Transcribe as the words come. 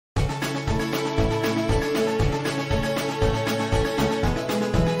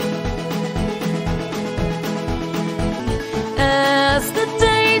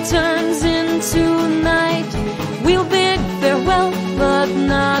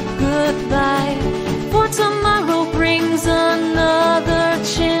not goodbye. For tomorrow brings another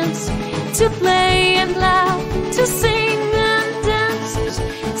chance to play and laugh, to sing and dance.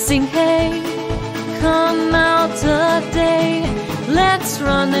 Sing hey, come out today. Let's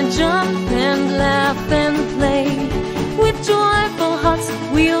run and jump and laugh and play. With joyful hearts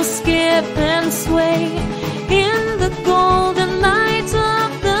we'll skip and sway in the golden light of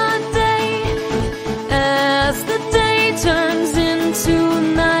the day. As the day turns into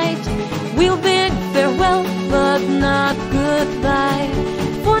night, we'll bid farewell but not goodbye.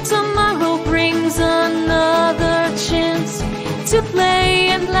 For tomorrow brings another chance to play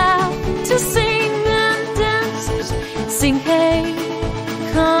and laugh, to sing and dance. Sing hey,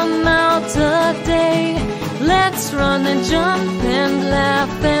 come out today. Let's run and jump and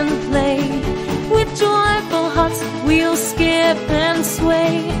laugh and play. With joyful hearts we'll skip and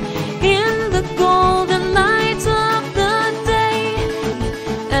sway in the golden light of the day.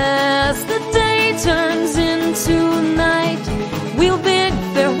 As the day turns into night, we'll bid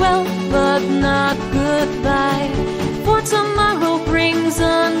farewell but not goodbye. For tomorrow brings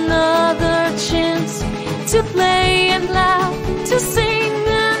another chance to play and laugh, to sing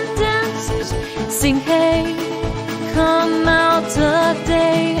and dance. Sing hey, come out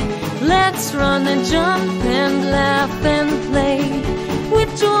today. Let's run and jump and laugh and play. With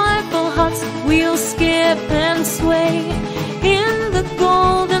joyful hearts we'll skip and sway